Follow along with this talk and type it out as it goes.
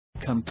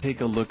Come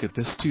take a look at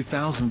this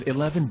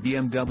 2011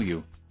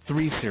 BMW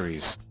 3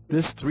 Series.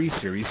 This 3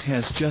 Series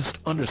has just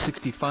under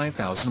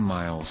 65,000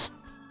 miles.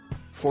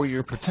 For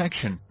your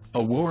protection,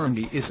 a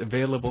warranty is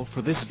available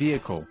for this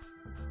vehicle.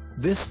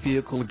 This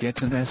vehicle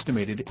gets an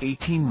estimated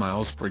 18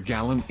 miles per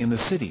gallon in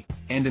the city,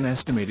 and an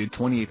estimated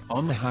 28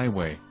 on the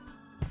highway.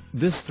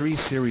 This 3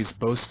 Series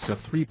boasts a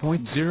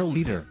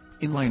 3.0-liter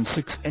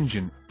inline-six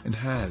engine, and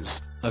has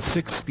a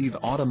 6-speed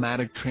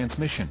automatic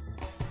transmission.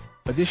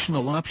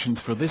 Additional options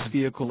for this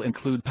vehicle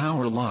include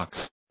power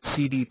locks,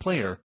 CD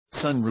player,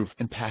 sunroof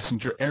and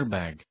passenger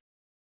airbag.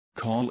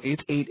 Call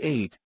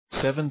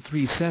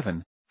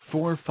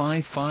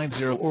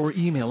 888-737-4550 or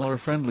email our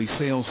friendly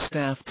sales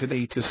staff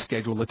today to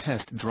schedule a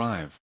test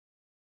drive.